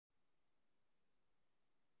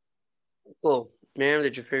Cool. Miriam,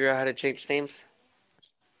 did you figure out how to change names?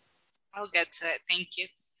 I'll get to it. Thank you.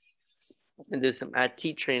 And do some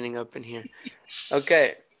IT training up in here.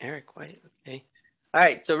 Okay. Eric White. Okay. All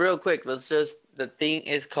right. So real quick, the thing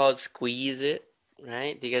is called squeeze it,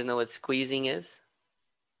 right? Do you guys know what squeezing is?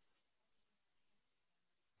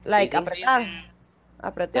 Like Squeezing? apretar, Squeezing.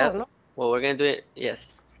 apretar, Yep. ¿no? Well, we're gonna do it.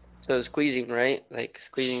 Yes. So squeezing, right? Like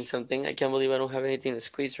squeezing something. I can't believe I don't have anything to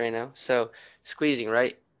squeeze right now. So squeezing,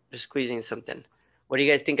 right? Just squeezing something. What do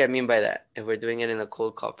you guys think I mean by that? If we're doing it in a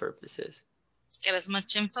cold call purposes, Get as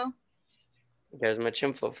much info. get as much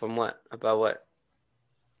info from what? About what?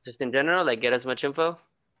 Just in general, like get as much info.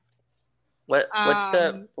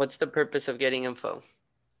 Um, What's the purpose of getting info?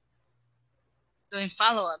 Doing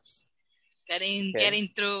follow-ups. Okay. Getting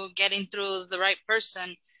through the right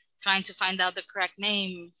person, trying to find out the correct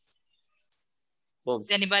name. Well,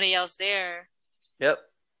 Is anybody else there? yep.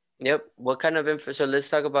 Yep. What kind of info? So let's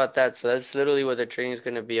talk about that. So that's literally what the training is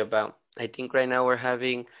going to be about. I think right now we're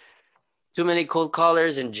having too many cold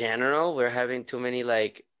callers in general. We're having too many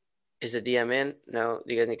like, is the DM in? No.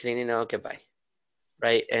 Do you guys need cleaning? No. Okay, bye.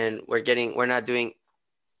 Right. And we're not doing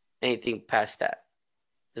anything past that.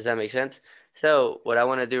 Does that make sense? So what I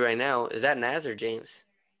want to do right now, is that Naz or James?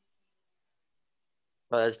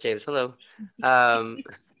 Well, that's James. Hello. Um,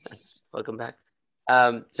 welcome back.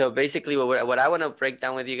 So basically what I want to break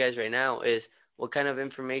down with you guys right now is what kind of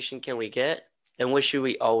information can we get and what should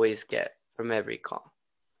we always get from every call,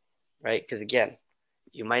 right? Because again,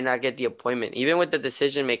 you might not get the appointment. Even with the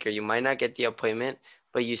decision maker, you might not get the appointment,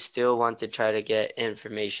 but you still want to try to get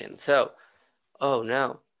information. So, oh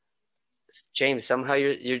no, James, somehow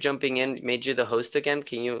you're jumping in, made you the host again.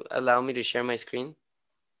 Can you allow me to share my screen?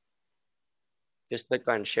 Just click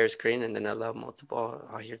on share screen and then allow multiple.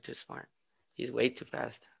 Oh, you're too smart. He's way too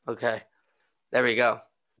fast. Okay, there we go.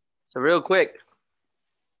 So real quick,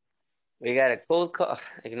 we got a cold call.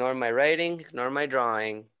 Ignore my writing, ignore my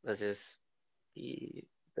drawing. Let's just be,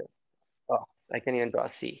 oh, I can't even draw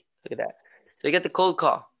C. Look at that. So you get the cold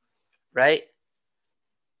call, right?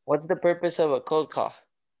 What's the purpose of a cold call?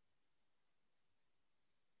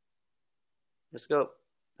 Let's go.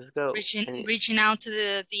 Let's go. Reaching out to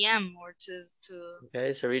the DM or to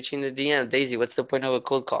Okay, so reaching the DM. Daisy, what's the point of a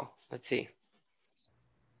cold call? Let's see.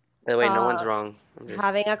 By the way, no one's Uh, wrong. I'm just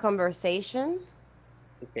Having a conversation.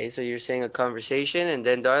 okay. So you're saying a conversation, and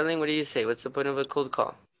then, darling, what do you say? What's the point of a cold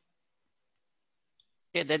call?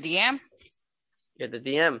 Get the DM. Get the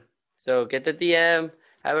DM. So get the DM,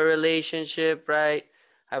 have a relationship, right?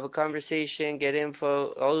 Have a conversation, get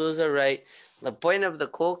info. All those are right. The point of the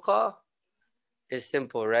cold call is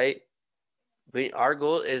simple, right? Our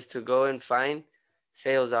goal is to go and find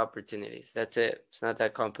sales opportunities. That's it. It's not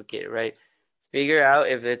that complicated, right? Figure out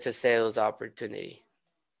if it's a sales opportunity,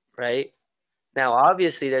 right? Now,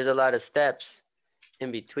 obviously, there's a lot of steps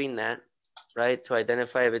in between that, right? To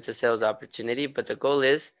identify if it's a sales opportunity, but the goal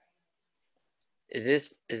is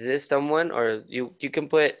this someone, or you can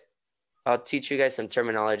put, I'll teach you guys some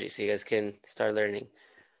terminology so you guys can start learning.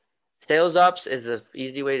 Sales ops is the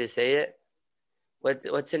easy way to say it.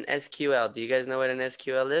 What's an SQL? Do you guys know what an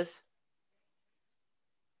SQL is?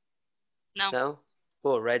 no. No?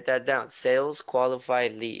 Cool, write that down. Sales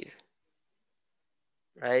qualified lead.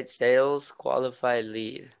 Right? Sales qualified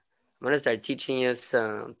lead. I'm gonna start teaching you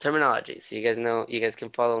some terminology so you guys know, you guys can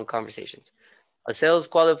follow in conversations. A sales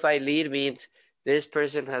qualified lead means this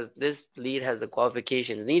lead has the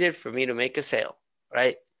qualifications needed for me to make a sale,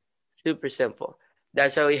 right? Super simple.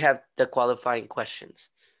 That's why we have the qualifying questions,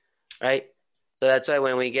 right? So that's why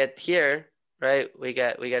when we get here, right, we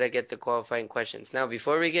gotta get the qualifying questions. Now,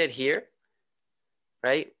 before we get here,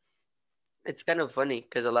 right, it's kind of funny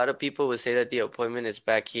because a lot of people will say that the appointment is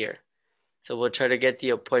back here. So we'll try to get the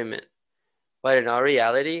appointment. But in our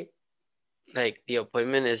reality, like the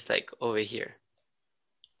appointment is like over here,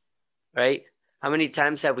 right? How many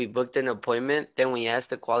times have we booked an appointment, then we ask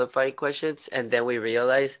the qualifying questions, and then we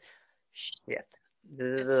realize, shit,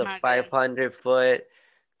 this is It's a not good. 500 foot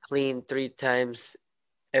clean 3 times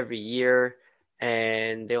every year,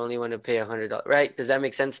 and they only want to pay $100, right? Does that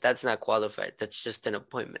make sense? That's not qualified. That's just an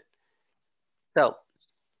appointment. So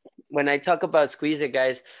when I talk about squeeze it,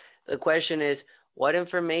 guys, the question is, what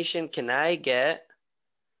information can I get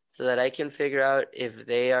so that I can figure out if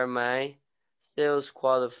they are my sales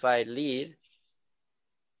qualified lead?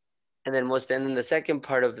 And then the second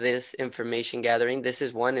part of this information gathering, this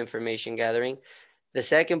is one information gathering. The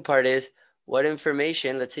second part is what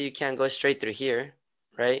information, let's say you can't go straight through here,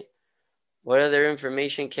 right? What other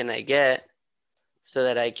information can I get so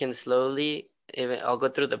that I can slowly, even I'll go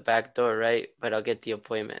through the back door, right? But I'll get the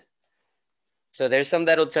appointment. So there's some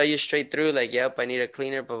that'll tell you straight through, like, yep, I need a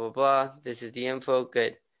cleaner, blah, blah, blah. This is the info,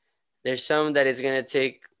 good. There's some that it's going to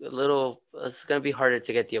take a little, it's going to be harder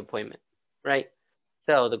to get the appointment, right?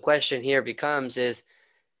 So the question here becomes is,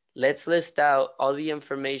 let's list out all the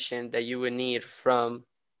information that you would need from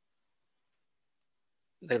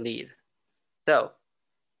the lead. So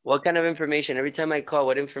what kind of information? Every time I call,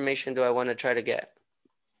 what information do I want to try to get?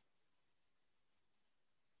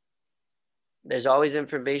 There's always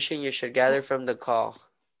information you should gather from the call.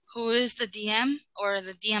 Who is the DM or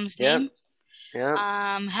the DM's Yep. name? Yep.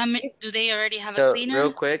 How many do they already have a So cleaner?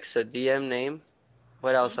 real quick, so DM name.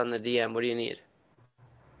 What else on the DM? What do you need?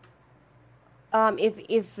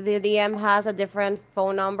 If the DM has a different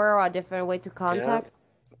phone number or a different way to contact.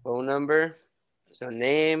 Yeah. Phone number. So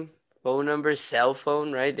name, phone number, cell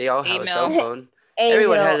phone, right? They all have a cell Email. phone.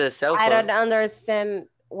 Everyone has Angel, a cell I phone. don't understand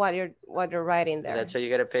what you're writing there. That's why you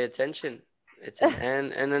gotta pay attention. It's an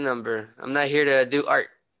N and a number. I'm not here to do art,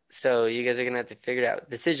 so you guys are gonna have to figure it out.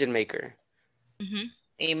 Decision maker.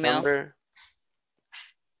 Email. Number.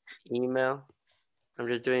 Email. I'm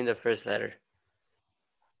just doing the first letter.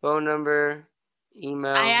 Phone number.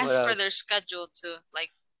 Email. I What asked for else? their schedule too.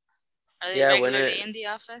 Like, are they Yeah, when regularly in the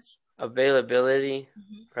office? availability,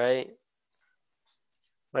 right?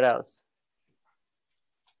 What else?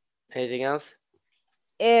 Anything else?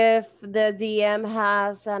 If the DM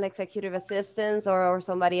has an executive assistant or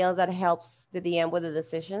somebody else that helps the DM with the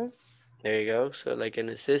decisions. There you go. So like an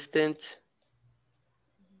assistant,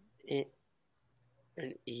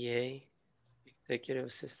 an EA, executive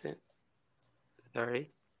assistant.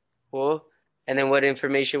 Sorry. Cool. And then what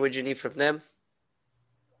information would you need from them?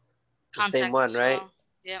 The Contact same one, as right? well.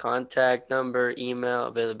 Yep. Contact number, email,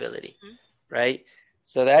 availability, right?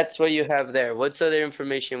 So that's what you have there. What's other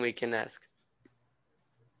information we can ask?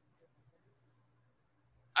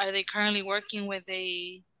 Are they currently working with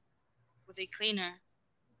a cleaner?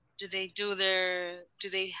 Do they do their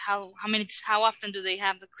how often do they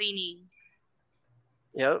have the cleaning?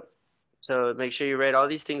 Yep. So make sure you write all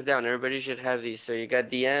these things down. Everybody should have these. So you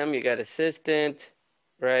got DM, you got assistant,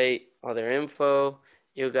 right? All their info.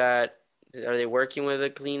 You got, are they working with a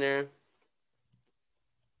cleaner?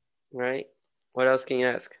 Right? What else can you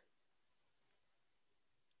ask?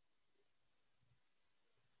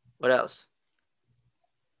 What else?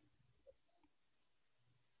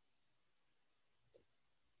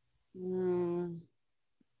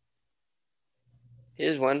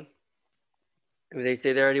 Here's one. If they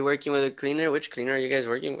say they're already working with a cleaner, which cleaner are you guys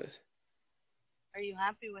working with? Are you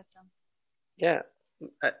happy with them? Yeah.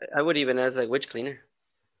 I would even ask, like, which cleaner?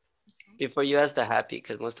 Okay. Before you ask the happy,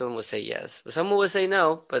 because most of them will say yes. But someone will say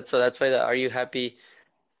no. But so that's why the are you happy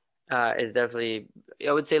is definitely,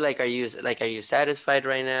 I would say, like, are you satisfied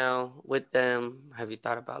right now with them? Have you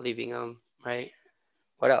thought about leaving them, right?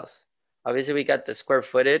 What else? Obviously, we got the square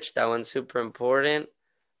footage. That one's super important.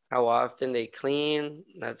 How often they clean,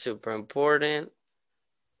 that's super important,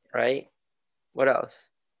 right? What else?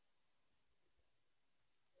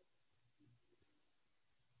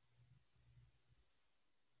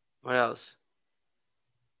 What else?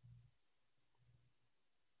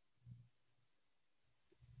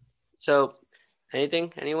 So,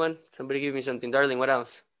 anything? Anyone? Somebody give me something. Darling, what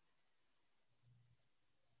else?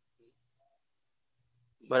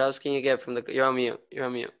 What else can you get from the... You're on mute. You're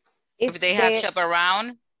on mute. If they have shop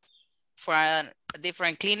around for a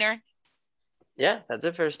different cleaner. Yeah, that's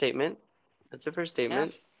a fair statement. That's a fair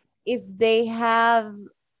statement. Yeah. If they have,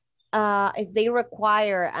 if they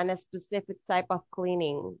require a specific type of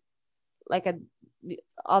cleaning, like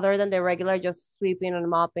other than the regular just sweeping and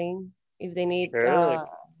mopping, if they need... Sure, like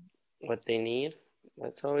what they need.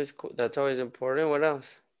 That's always cool. That's always important. What else?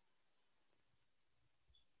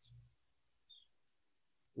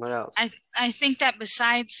 What else? I think that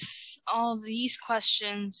besides all these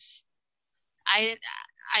questions, I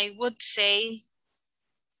would say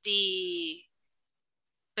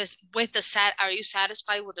are you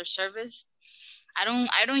satisfied with their service? I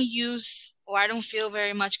don't use, or I don't feel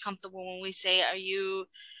very much comfortable when we say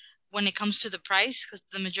when it comes to the price, because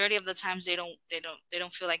the majority of the times they don't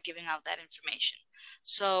feel like giving out that information.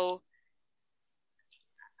 So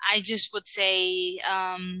I just would say,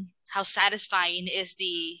 how satisfying is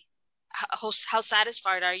how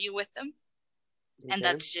satisfied are you with them? Okay. And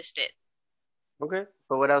that's just it. Okay,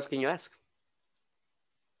 but what else can you ask?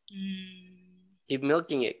 Keep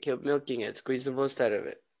milking it. Keep milking it. Squeeze the most out of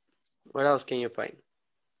it. What else can you find?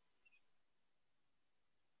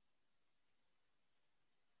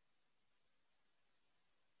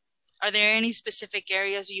 Are there any specific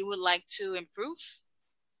areas you would like to improve?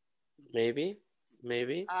 Maybe.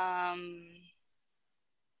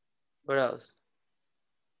 What else?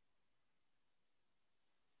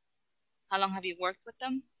 How long have you worked with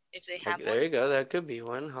them? If they have There one. you go. That could be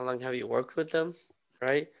one. How long have you worked with them?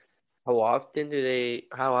 Right? How often do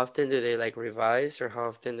they like revise, or how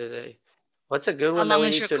often do they, what's a good How one that long we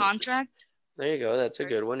is need your to, contract? there you go. That's a Or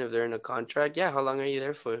good one. If they're in a contract, yeah, how long are you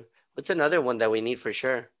there for? What's another one that we need for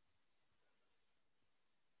sure?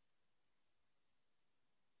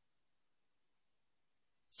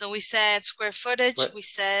 so we said square footage. What We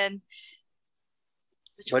said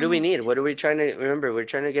which what do one we would need? be? What are we trying to remember? We're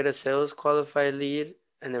trying to get a sales qualified lead,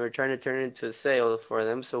 and then we're trying to turn it into a sale for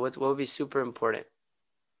them. So what would be super important?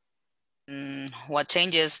 What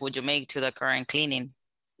changes would you make to the current cleaning?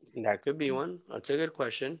 That could be one. That's a good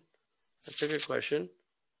question. That's a good question.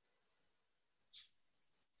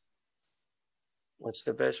 What's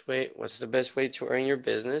the best way? What's the best way to earn your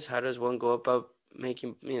business? How does one go about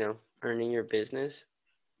making, earning your business?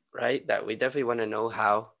 Right? That we definitely want to know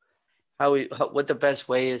what the best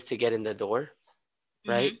way is to get in the door,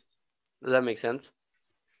 Mm-hmm. right? Does that make sense?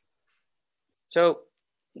 So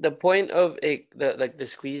the point of the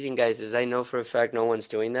squeezing, guys, is I know for a fact no one's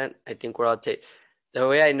doing that. I think we're all the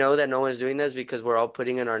way I know that no one's doing that is because we're all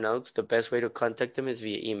putting in our notes the best way to contact them is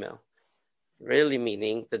via email. Really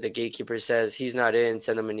meaning that the gatekeeper says he's not in,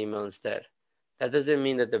 send him an email instead. That doesn't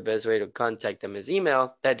mean that the best way to contact them is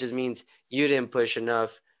email. That just means you didn't push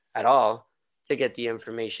enough at all to get the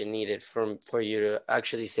information needed for you to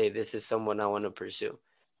actually say this is someone I want to pursue.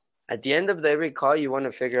 At the end of every call, you want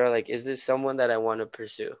to figure out like, is this someone that I want to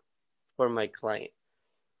pursue for my client?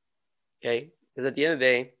 Okay, because at the end of the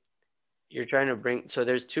day, you're trying to bring. So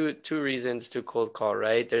there's two reasons to cold call,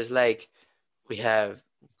 right? There's like we have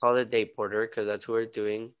call it day porter because that's what we're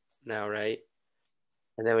doing now, right?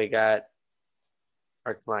 And then we got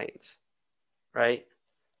our clients, right?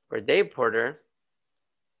 For day porter,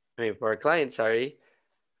 for our clients, sorry,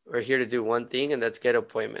 we're here to do one thing, and that's get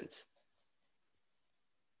appointments.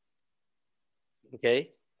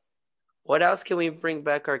 Okay. What else can we bring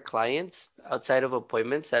back our clients outside of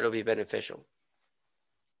appointments that'll be beneficial?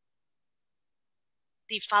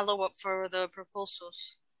 The follow up for the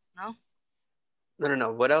proposals. No.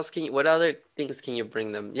 No. What else what other things can you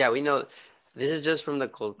bring them? Yeah, we know this is just from the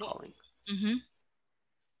cold Well. calling. Mm-hmm.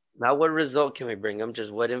 Now, what result can we bring them?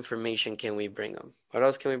 Just what information can we bring them? What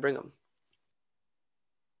else can we bring them?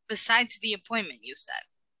 Besides the appointment, you said.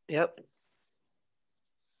 Yep.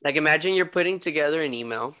 Like imagine you're putting together an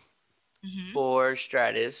email Mm-hmm. for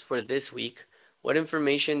Stratus for this week. What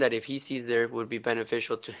information that if he sees there would be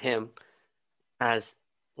beneficial to him as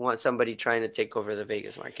somebody trying to take over the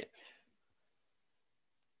Vegas market?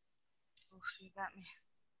 Oh, you got me.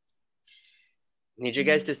 Need you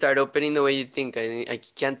guys to start opening the way you think. I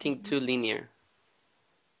can't think too linear.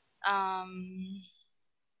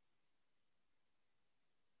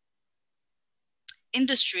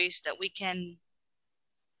 Industries that we can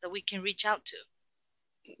reach out to.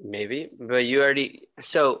 Maybe, but you already.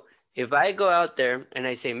 So if I go out there and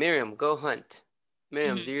I say, Miriam, go hunt.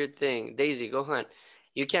 Miriam, do your thing. Daisy, go hunt.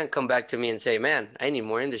 You can't come back to me and say, man, I need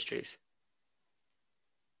more industries.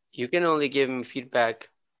 You can only give me feedback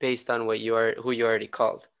based on who you already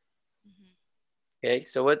called. Okay,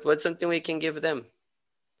 so what's something we can give them?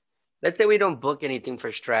 Let's say we don't book anything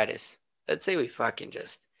for Stratus. Let's say we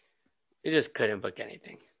just couldn't book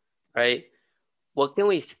anything, right? What can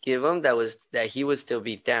we give him that he would still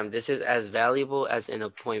be, damn, this is as valuable as an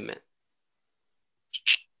appointment?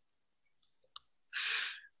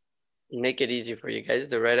 Make it easy for you guys.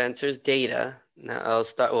 The right answer is data. Now I'll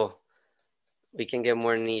start. Well, we can get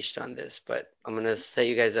more niched on this, but I'm gonna set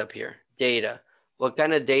you guys up here. Data. What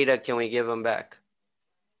kind of data can we give them back?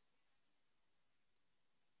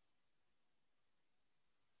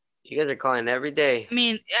 You guys are calling every day. I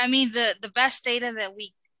mean, the best data that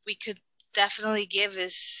we could definitely give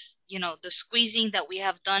is, the squeezing that we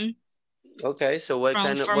have done. Okay, so what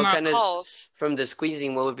kind of calls from the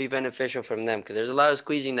squeezing, what would be beneficial from them? Because there's a lot of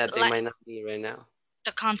squeezing that they might not need right now.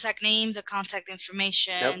 The contact name, the contact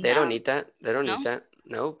information. Nope, they don't need that. They don't No? need that.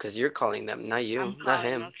 No, because you're calling them, not you, I'm not calling.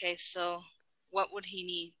 him. Okay, so what would he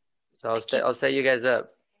need? So I'll set you guys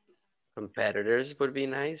up. Competitors would be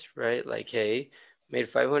nice, right? Like, hey, made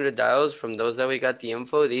 500 dials from those that we got the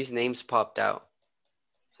info. These names popped out.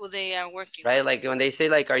 Who they are working right? with. Like when they say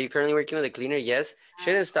like, are you currently working with a cleaner? Yes.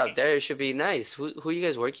 Shouldn't stop okay. there. It should be nice. Who are you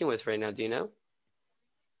guys working with right now? Do you know?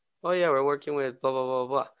 Oh yeah, we're working with blah blah blah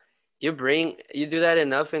blah. You do that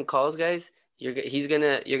enough in calls, guys. You're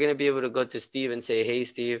gonna be able to go to Steve and say, hey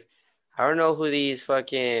Steve, I don't know who these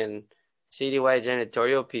fucking citywide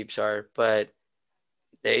janitorial peeps are, but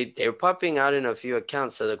they're popping out in a few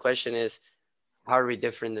accounts. So the question is, how are we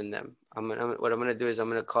different than them? What I'm gonna do is I'm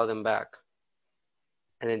gonna call them back.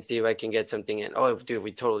 and then see if I can get something in. Oh, dude,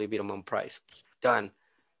 we totally beat them on price. Done.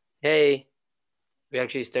 Hey, we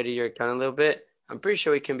actually studied your account a little bit. I'm pretty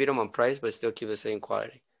sure we can beat them on price, but still keep the same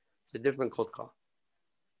quality. It's a different cold call.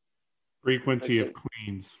 Frequency of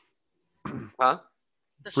cleans. Huh?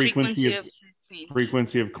 The Frequency of cleans.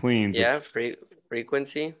 Frequency of cleans. Yeah,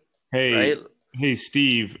 frequency. Hey, right? hey,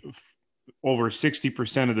 Steve. Over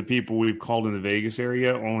 60% of the people we've called in the Vegas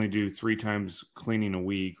area only do 3 times cleaning a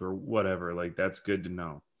week or whatever. Like, that's good to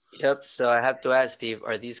know. Yep. So I have to ask Steve,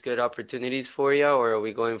 are these good opportunities for you, or are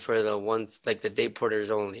we going for the ones like the day porters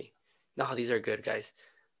only? No, these are good, guys.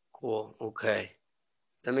 Cool. Okay.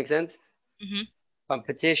 Does that make sense? Mm-hmm.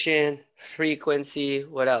 Competition, frequency,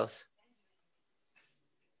 what else?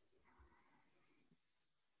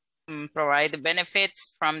 Provide the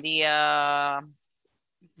benefits from the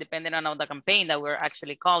depending on the campaign that we're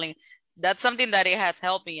actually calling. That's something that it has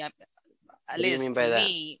helped me at What do you mean least by to that?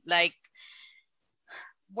 me. Like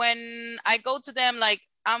when I go to them, like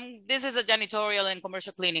this is a janitorial and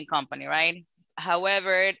commercial cleaning company, right?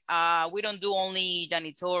 However, we don't do only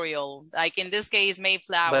janitorial. Like in this case,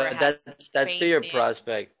 Mayflower But has that's to your painting.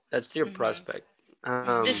 prospect. That's to your Mhm. prospect.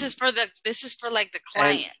 This is for like the and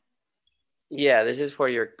client. yeah, this is for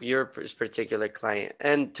your particular client.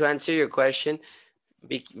 And to answer your question,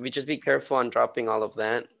 just be careful on dropping all of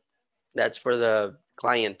that. That's for the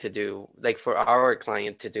client to do, like for our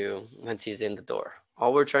client to do once he's in the door.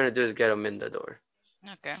 All we're trying to do is get him in the door.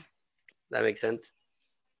 Okay. That makes sense?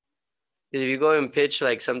 If you go and pitch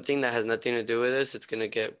like something that has nothing to do with this, it's gonna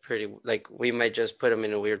get pretty, like we might just put him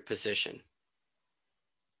in a weird position.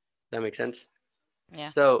 That makes sense?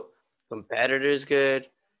 Yeah. So competitor's good,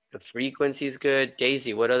 the frequency is good.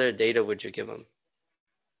 Daisy, what other data would you give him?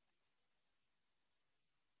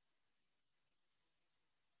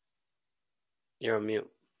 You're on mute.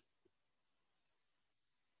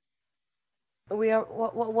 We are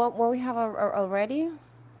what we have already,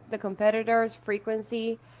 the competitors,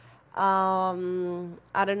 frequency. I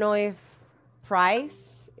don't know if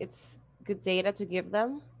price, it's good data to give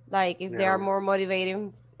them. Like if they are No, more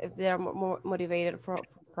motivating, if they are more motivated for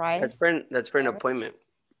price. that's for an appointment.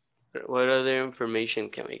 What other information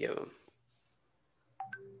can we give him?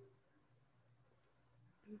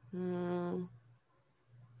 Hmm.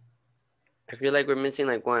 I feel like we're missing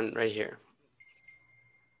like one right here.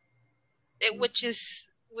 Which is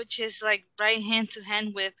like right hand to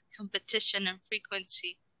hand with competition and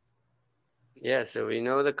frequency. Yeah, so we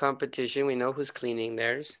know the competition. We know who's cleaning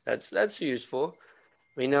theirs. That's useful.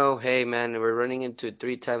 We know, hey man, we're running into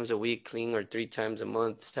 3 times a week clean or 3 times a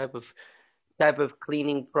month type of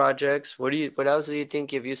cleaning projects. What else do you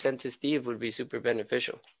think if you sent to Steve would be super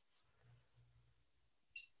beneficial?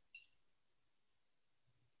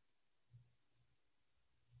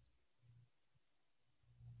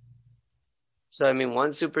 So I mean,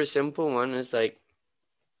 one super simple one is like,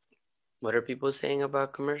 what are people saying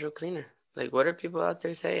about commercial cleaner? Like, what are people out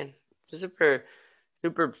there saying? It's a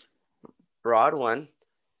super broad one.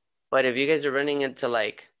 But if you guys are running into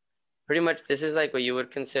like, pretty much this is like what you would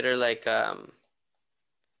consider like,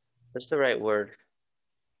 what's the right word?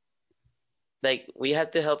 Like we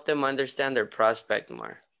have to help them understand their prospect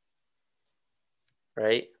more,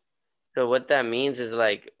 right? So what that means is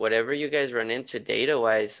like whatever you guys run into data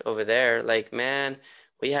wise over there, like man,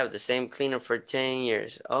 we have the same cleaner for 10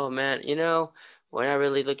 years. Oh man, we're not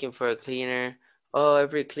really looking for a cleaner. Oh,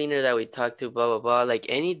 every cleaner that we talk to, blah blah blah. Like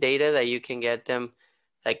any data that you can get them,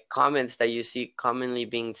 like comments that you see commonly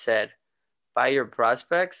being said by your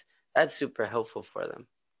prospects, that's super helpful for them.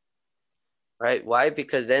 Right? Why?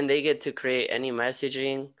 Because then they get to create any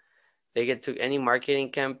messaging, they get to any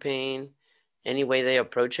marketing campaign, any way they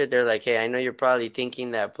approach it. They're like, hey, I know you're probably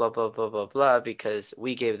thinking that blah, blah, blah, blah, blah, because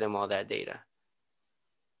we gave them all that data.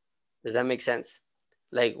 Does that make sense?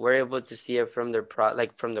 Like we're able to see it from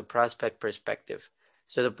from the prospect perspective.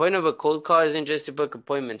 So the point of a cold call isn't just to book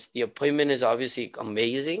appointments. The appointment is obviously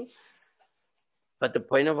amazing, but the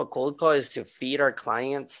point of a cold call is to feed our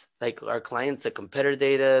clients, the competitor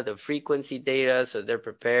data, the frequency data, so they're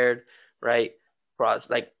prepared, right?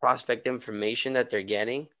 Prospect information that they're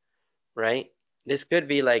getting, right? This could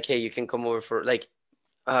be like, hey, you can come over for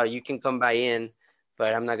you can come by in,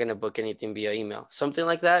 but I'm not gonna book anything via email. Something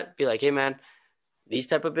like that. Be like, hey man, these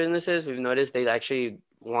type of businesses, we've noticed they actually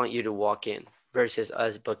want you to walk in versus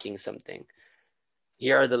us booking something.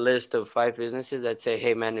 Here are the list of 5 businesses that say,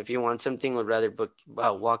 hey man, if you want something, would rather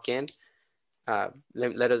walk in.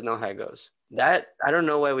 Let us know how it goes. That I don't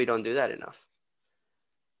know why we don't do that enough.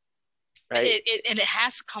 Right? It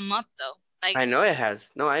has come up though. Like I know it has.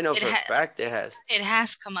 No, I know for a fact it has. It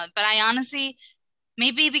has come up, but I honestly,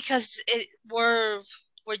 maybe because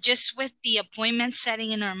we're just with the appointment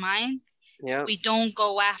setting in our mind. Yeah. We don't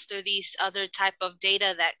go after these other type of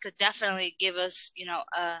data that could definitely give us,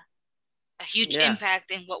 a huge impact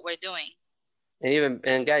in what we're doing.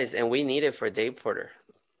 And guys, and we need it for day porter.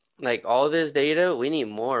 Like all this data, we need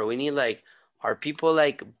more. We need like, are people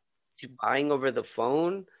like buying over the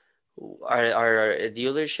phone? Are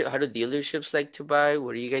dealership? How do dealerships like to buy?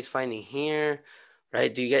 What are you guys finding here?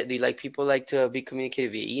 Right? Do you like people like to be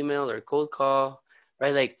communicated via email or cold call?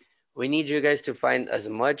 Right? Like we need you guys to find as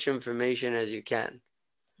much information as you can.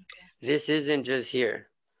 Okay. This isn't just here.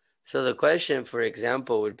 So the question, for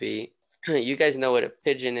example, would be, you guys know what a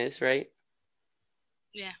pigeon is, right?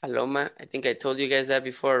 Yeah. Paloma. I think I told you guys that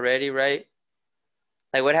before already, right?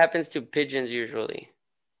 Like what happens to pigeons usually?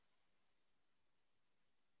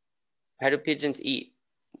 How do pigeons eat?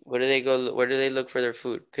 Where do they go? Where do they look for their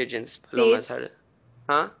food? Pigeons, palomas, Seeds,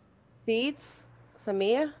 huh? seeds,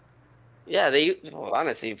 semilla. Yeah, well,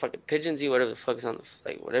 honestly, fucking pigeons eat whatever the fuck is on the,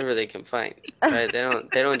 like whatever they can find, right?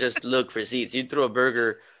 They don't just look for seeds. You throw a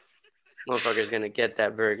burger, motherfucker's gonna get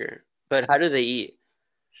that burger. But how do they eat?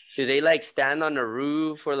 Do they like stand on a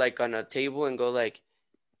roof or like on a table and go like,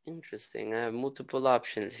 interesting, I have multiple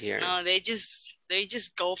options here, No, they just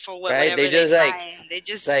go for right? They whatever they just find. They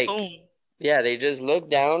just like boom. yeah, they just look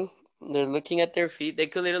down. They're looking at their feet. They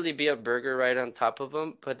could literally be a burger right on top of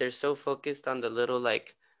them, but they're so focused on the little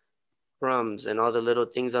like crumbs and all the little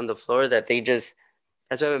things on the floor that they just.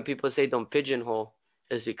 That's why when people say don't pigeonhole,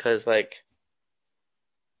 is because like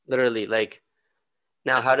literally like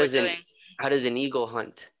now That's what we're doing. how does an eagle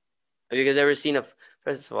hunt? Have you guys ever seen a?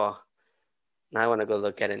 First of all, now I want to go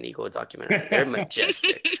look at an eagle documentary. They're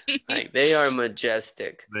majestic. Like they are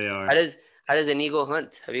majestic. They are. How does an eagle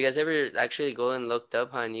hunt? Have you guys ever actually go and looked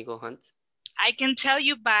up how an eagle hunts? I can tell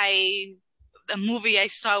you by a movie I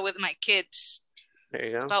saw with my kids There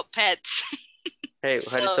you go. about pets. Hey,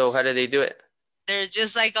 So how do they do it? they're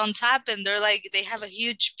just like on top, and they have a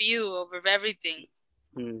huge view over everything.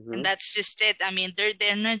 Mm-hmm. And that's just it. I mean,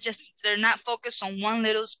 they're not focused on one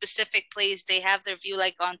little specific place. They have their view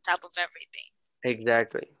like on top of everything.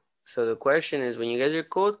 Exactly. So the question is, when you guys are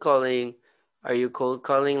cold calling, are you cold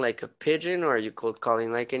calling like a pigeon or are you cold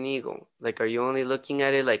calling like an eagle? Like, are you only looking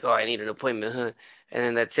at it like, oh, I need an appointment, huh? And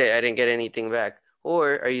then that's it. I didn't get anything back.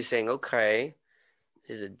 Or are you saying, okay,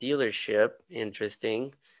 there's a dealership.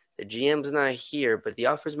 Interesting. The GM's not here, but the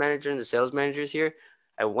offers manager and the sales manager is here.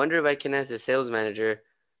 I wonder if I can ask the sales manager,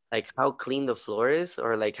 like, how clean the floor is,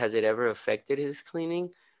 or like, has it ever affected his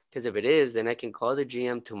cleaning? Because if it is, then I can call the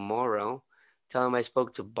GM tomorrow, tell him I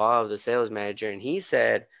spoke to Bob, the sales manager, and he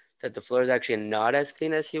said that the floor is actually not as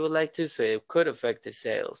clean as he would like to, so it could affect his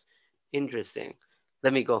sales. Interesting.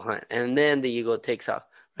 Let me go hunt. And then the ego takes off,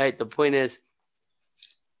 right? The point is,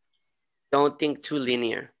 don't think too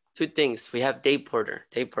linear. Two things. We have day porter.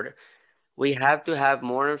 Day porter. We have to have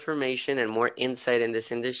more information and more insight in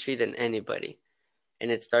this industry than anybody.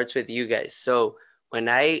 And it starts with you guys. So when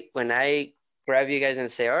I grab you guys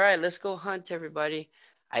and say, all right, let's go hunt everybody,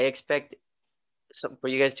 I expect for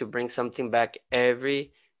you guys to bring something back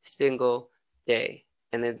every single day.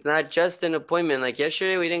 And it's not just an appointment. Like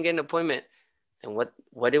yesterday we didn't get an appointment. And what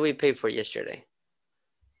did we pay for yesterday?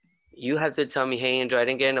 You have to tell me, hey, Angel, I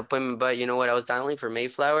didn't get an appointment, but you know what? I was dialing for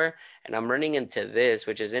Mayflower and I'm running into this,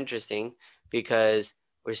 which is interesting because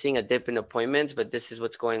we're seeing a dip in appointments, but this is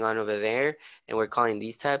what's going on over there. And we're calling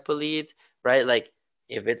these type of leads, right? Like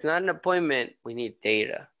if it's not an appointment, we need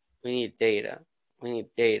data. We need data. We need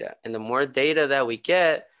data. And the more data that we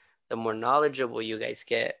get, the more knowledgeable you guys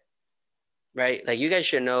get, right? Like you guys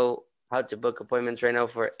should know how to book appointments right now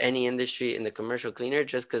for any industry in the commercial cleaner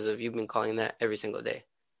just because of you've been calling that every single day.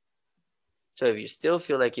 So if you still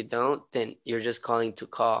feel like you don't, then you're just calling to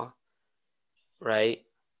call, right?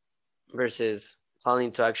 Versus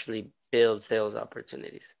calling to actually build sales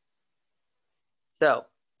opportunities. So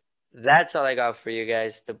that's all I got for you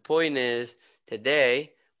guys. The point is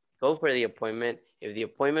today, go for the appointment. If the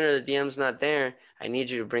appointment or the DM's not there, I need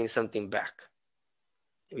you to bring something back.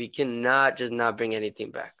 We cannot just not bring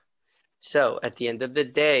anything back. So at the end of the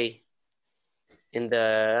day, do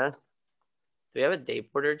we have a day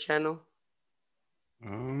porter channel?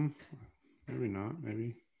 Maybe not.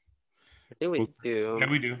 Maybe. I think we do. Yeah,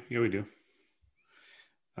 we do. Yeah, we do.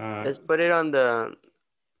 Let's put it on the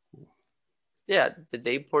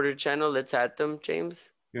day porter channel. Let's add them, James.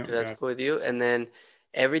 Yeah, If that's cool with you. And then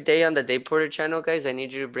every day on the day porter channel, guys, I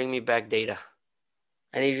need you to bring me back data.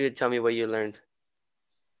 I need you to tell me what you learned.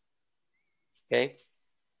 Okay?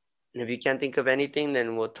 And if you can't think of anything,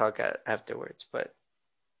 then we'll talk afterwards. But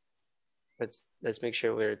let's make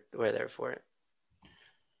sure we're there for it.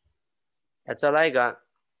 That's all I got.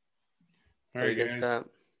 All So right, you can guys. stop.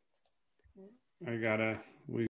 We